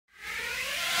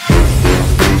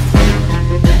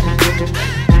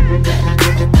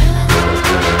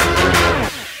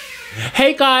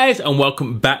Guys, and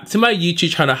welcome back to my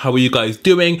YouTube channel. How are you guys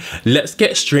doing? Let's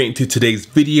get straight into today's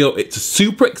video. It's a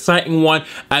super exciting one.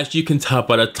 As you can tell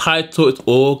by the title, it's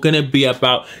all gonna be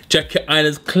about Jackie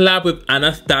Aina's collab with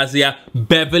Anastasia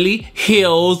Beverly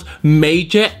Hills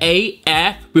Major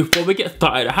AF. Before we get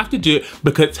started, I have to do it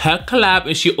because it's her collab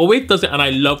and she always does it, and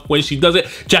I love when she does it.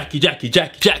 Jackie,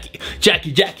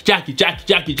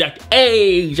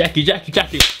 hey,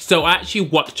 Jackie. So I actually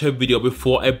watched her video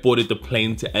before I boarded the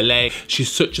plane to LA.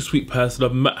 She's such a sweet person.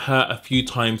 I've met her a few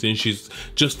times and she's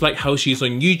just like how she's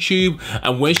on YouTube.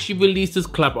 And when she released this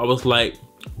collab, I was like,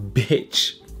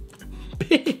 bitch,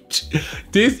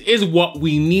 this is what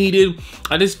we needed.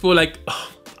 I just feel like,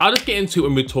 I'll just get into it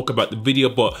when we talk about the video,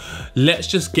 but let's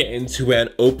just get into it and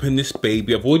open this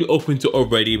baby. I've already opened it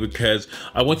already because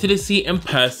I wanted to see it in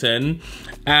person,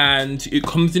 and it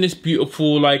comes in this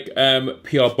beautiful like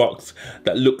PR box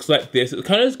that looks like this. It's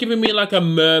kind of giving me like a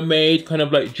mermaid kind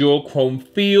of like jewel chrome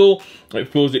feel. It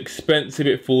feels expensive,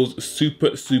 it feels super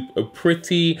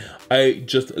pretty. I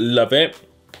just love it.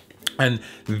 And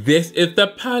this is the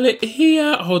palette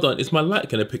here. Hold on, is my light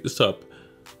gonna pick this up?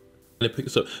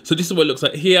 So this is what it looks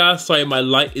like here. Sorry, my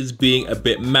light is being a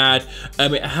bit mad.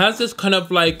 It has this kind of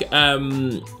like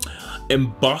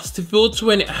embossed feel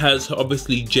to it, and it has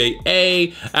obviously JA.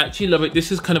 I actually love it.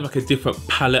 This is kind of like a different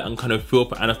palette and kind of feel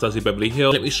for Anastasia Beverly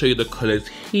Hills. Let me show you the colors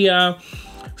here.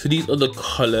 So these are the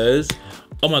colors.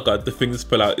 Oh my god, the fingers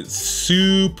fell out. It's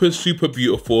super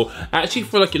beautiful. I actually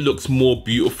feel like it looks more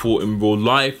beautiful in real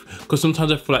life because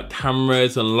sometimes I feel like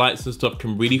cameras and lights and stuff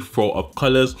can really throw up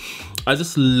colors. I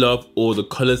just love all the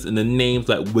colors and the names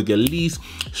like Wiggalese,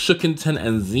 Shookington,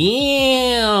 and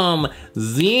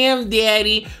Zam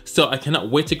Daddy. So I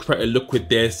cannot wait to create a look with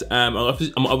this. I'm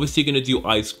obviously gonna do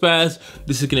eyes first.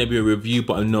 This is gonna be a review,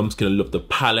 but I know I'm just gonna love the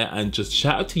palette. And just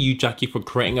shout out to you, Jackie, for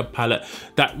creating a palette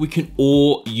that we can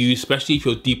all use, especially if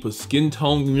you're deeper skin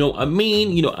tone. You know what I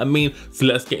mean? So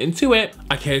let's get into it.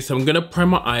 Okay, so I'm gonna prime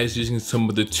my eyes using some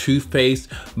of the Too Faced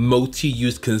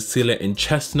multi-use concealer in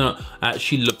Chesnut. I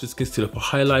actually love this concealer for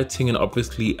highlighting and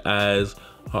obviously as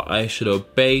our eyeshadow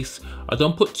base. I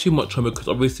don't put too much on because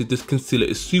obviously this concealer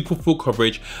is super full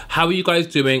coverage. How are you guys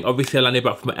doing? Obviously I landed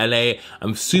back from LA.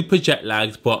 I'm super jet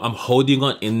lagged, but I'm holding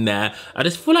on in there. I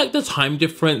just feel like the time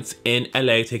difference in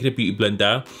LA taking a beauty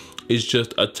blender is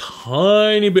just a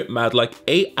tiny bit mad, like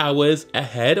 8 hours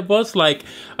ahead of us. Like,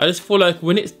 I just feel like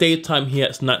when it's daytime here,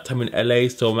 it's nighttime in LA,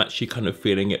 so I'm actually kind of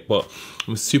feeling it. But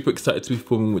I'm super excited to be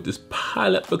filming with this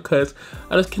palette because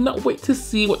I just cannot wait to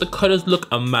see what the colors look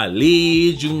on my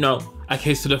lids, you know.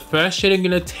 Okay, so the first shade I'm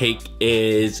gonna take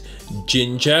is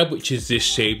Ginger, which is this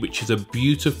shade, which is a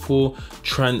beautiful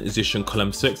transition color.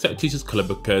 I'm so excited to use this color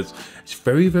because it's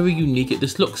very unique. It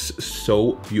just looks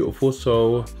so beautiful.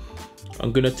 So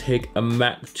I'm gonna take a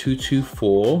MAC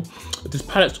 224. This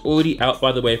palette's already out,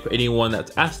 by the way, for anyone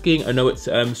that's asking. I know it's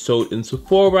sold in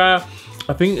Sephora.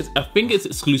 I think it's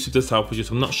exclusive to Selfridges.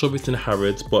 I'm not sure if it's in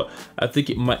Harrods, but I think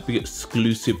it might be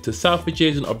exclusive to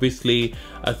Selfridges. And obviously,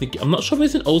 I'm not sure if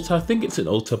it's in Ulta. I think it's in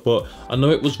Ulta, but I know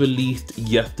it was released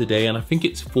yesterday, and I think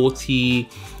it's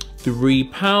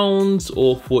 £43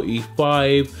 or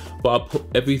 45. But I'll put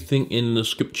everything in the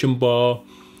description bar.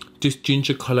 This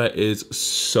ginger color is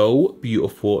so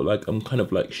beautiful. Like, I'm kind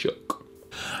of like shook.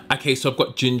 Okay, so I've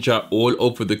got ginger all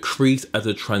over the crease as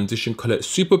a transition color. It's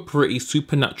super pretty,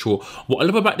 super natural. What I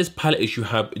love about this palette is you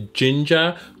have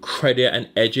ginger, credit, and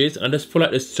edges. And I just feel like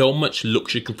there's so much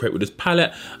looks you can create with this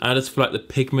palette. And I just feel like the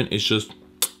pigment is just,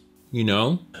 you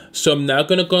know. So I'm now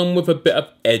gonna go in with a bit of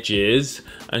edges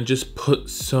and just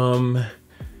put some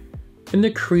in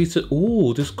the crease.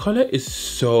 Oh, this color is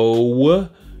so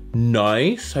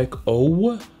nice. Like,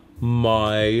 oh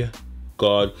my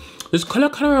god, this color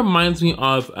kind of reminds me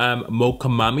of Mocha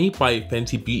Mami by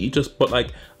Fenty Beauty, just but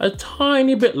like a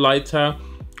tiny bit lighter.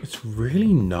 It's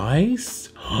really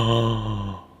nice.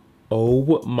 Oh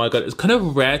my god, it's kind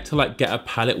of rare to like get a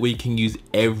palette where you can use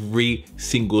every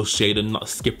single shade and not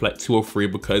skip like 2 or 3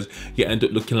 because you end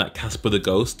up looking like Casper the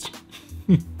Ghost.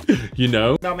 You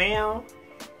know? No ma'am.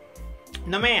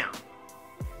 No ma'am.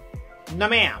 No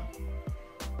ma'am.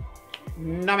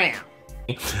 No ma'am.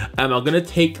 I'm gonna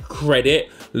take credit.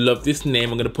 Love this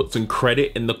name. I'm gonna put some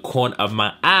credit in the corner of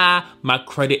my eye. My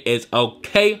credit is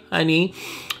okay, honey.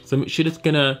 So she's just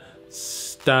gonna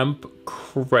stamp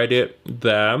credit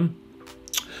there.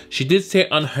 She did say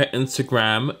on her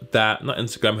Instagram that, not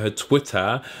Instagram, her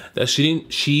Twitter, that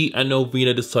she and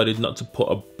Novena decided not to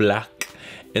put a black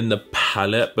in the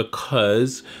palette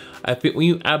because I think when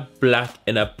you add black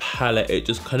in a palette, it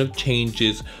just kind of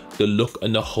changes the look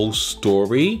and the whole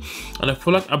story. And I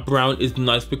feel like a brown is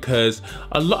nice because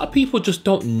a lot of people just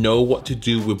don't know what to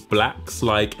do with blacks.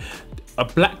 Like, a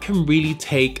black can really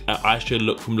take an eyeshadow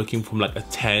look from looking from like a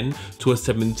 10 to a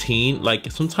 17,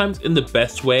 like sometimes in the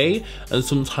best way and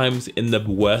sometimes in the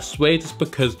worst way, just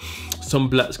because some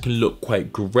blacks can look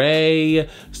quite grey,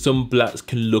 some blacks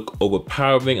can look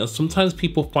overpowering, and sometimes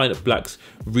people find that blacks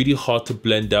really hard to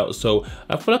blend out. So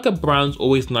I feel like a brown's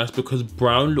always nice because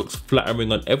brown looks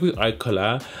flattering on every eye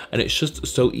color and it's just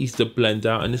so easy to blend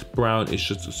out, and this brown is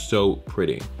just so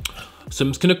pretty. So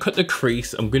I'm just gonna cut the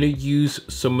crease. I'm gonna use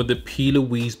some of the P.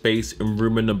 Louise base in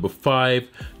Rumour number 5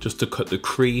 just to cut the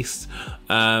crease.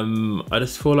 I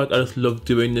just feel like I just love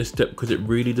doing this step because it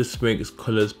really just makes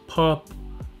colors pop.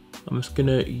 I'm just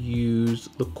gonna use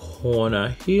the corner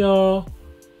here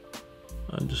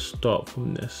and just start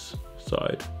from this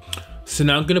side. So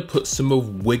now I'm gonna put some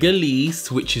of Wiggly's,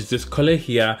 which is this color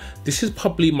here. This is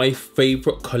probably my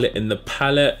favorite color in the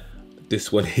palette. This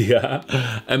one here.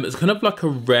 It's kind of like a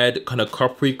red, kind of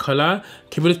coppery color.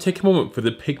 Can we just take a moment for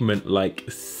the pigment, like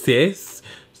SIS?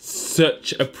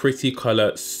 Such a pretty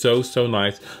color, so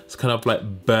nice. It's kind of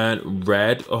like burnt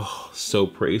red. Oh, so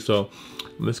pretty. So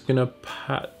I'm just gonna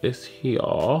pat this here.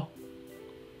 Oh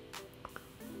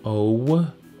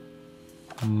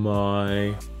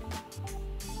my.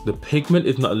 The pigment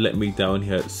is not letting me down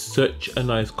here. It's such a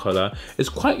nice color. It's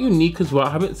quite unique as well.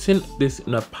 I haven't seen this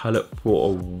in a palette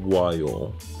for a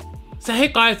while. So hey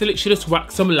guys, I literally just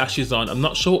whacked some lashes on. I'm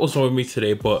not sure what was wrong with me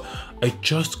today, but I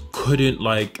just couldn't,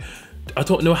 like, I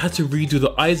don't know, I had to redo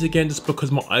the eyes again just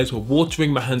because my eyes were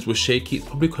watering, my hands were shaky. It's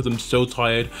probably because I'm so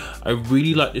tired. I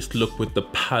really like this look with the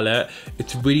palette.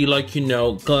 It's really like, you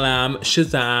know, glam,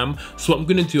 Shazam. So what I'm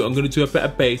gonna do a bit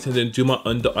of base and then do my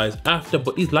under eyes after.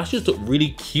 But these lashes look really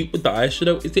cute with the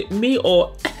eyeshadow. Is it me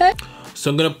or So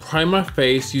I'm gonna prime my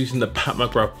face using the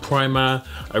McGrath primer.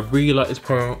 I really like this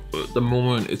primer at the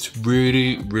moment. It's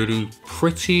really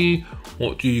pretty.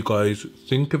 What do you guys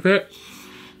think of it?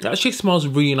 It actually smells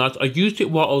really nice. I used it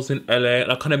while I was in LA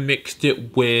and I kind of mixed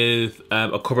it with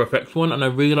a Cover FX one, and I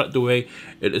really like the way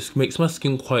it just makes my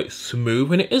skin quite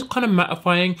smooth, and it is kind of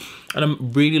mattifying, and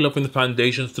I'm really loving the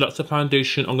foundation. So that's the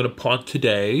foundation I'm going to put on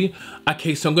today.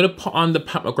 Okay, so I'm going to put on the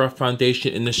McGrath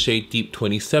foundation in the shade Deep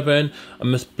 27.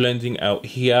 I'm just blending out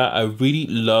here. I really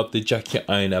love the Jackie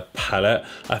Aina palette.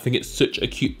 I think it's such a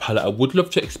cute palette. I would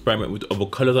love to experiment with other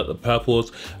colors like the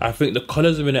purples. I think the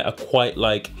colors in it are quite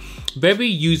like very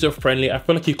user friendly. I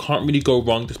feel like you can't really go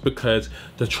wrong just because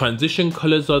the transition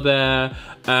colors are there.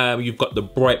 You've got the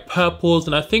bright purples,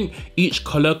 and I think each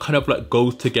color kind of like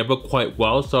goes together quite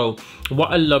well. So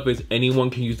what I love is anyone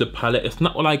can use the palette. It's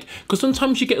not like, because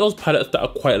sometimes you get those palettes that are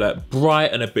quite like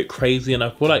bright and a bit crazy, and I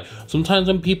feel like sometimes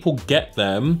when people get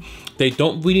them, they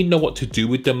don't really know what to do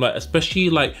with them, like especially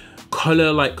like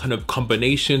color like kind of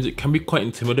combinations. It can be quite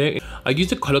intimidating. I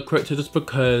use a color corrector just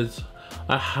because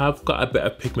I have got a bit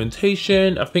of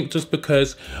pigmentation. I think just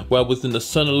because where I was in the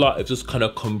sun a lot, it just kind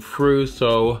of come through.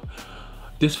 So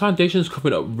this foundation is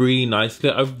coming up really nicely.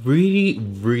 I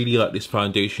really like this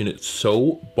foundation. It's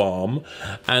so bomb,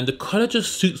 and the color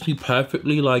just suits me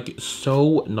perfectly. Like, it's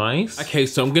so nice. Okay,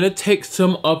 so I'm gonna take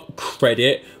some of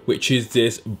Credit, which is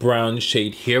this brown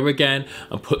shade here again,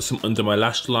 and put some under my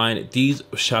lash line. These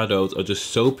shadows are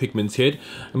just so pigmented.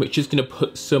 I'm just gonna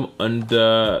put some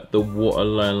under the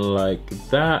waterline like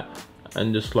that,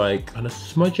 and just like kind of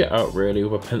smudge it out really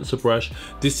with a pencil brush.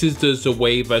 This is the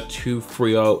Zoeva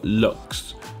 230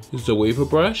 Luxe Zoeva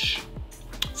brush.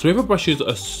 Zoeva brushes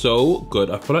are so good.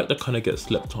 I feel like they kind of get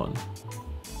slept on.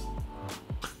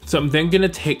 So I'm then gonna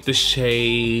take the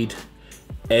shade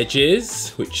Edges,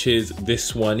 which is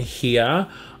this one here,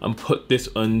 and put this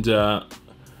under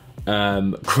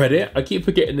Credit. I keep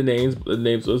forgetting the names, but the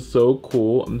names are so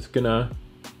cool. I'm just gonna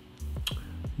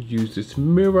use this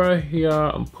mirror here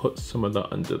and put some of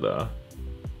that under there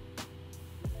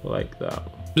like that.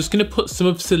 I'm just gonna put some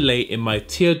of Soleil in my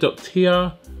tear duct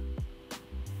here.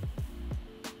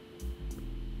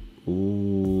 Ooh,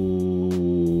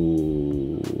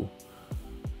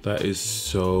 that is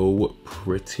so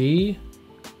pretty.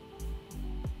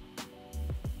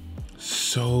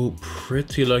 So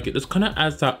pretty. Like, it just kind of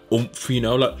adds that oomph, you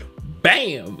know, like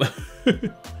bam.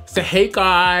 So hey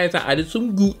guys, I added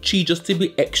some Gucci just to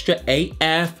be extra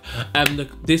AF.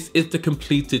 This is the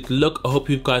completed look. I hope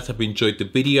you guys have enjoyed the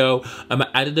video. I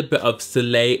added a bit of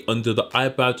Soleil under the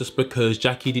eyebrow just because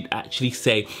Jackie did actually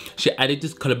say she added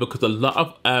this color because a lot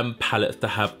of palettes that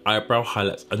have eyebrow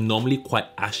highlights are normally quite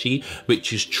ashy,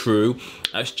 which is true.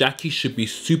 Jackie should be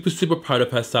super proud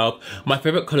of herself. My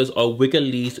favorite colors are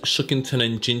Wiggly's, Shookington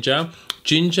and Ginger.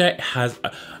 Ginger has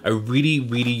a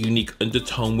really unique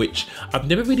undertone which I've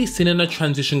never really seen in a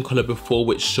transition color before,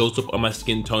 which shows up on my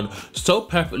skin tone so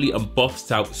perfectly and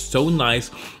buffs out so nice.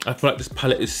 I feel like this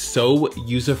palette is so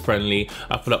user friendly.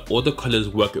 I feel like all the colors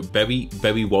work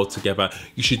very well together.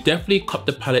 You should definitely cop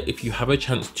the palette if you have a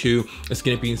chance to. It's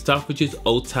going to be in Selfridges,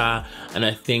 Ulta, and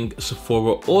I think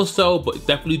Sephora also, but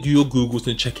definitely do your Googles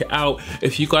and check it out.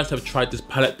 If you guys have tried this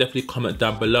palette, definitely comment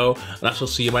down below, and I shall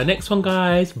see you in my next one,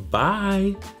 guys. Bye.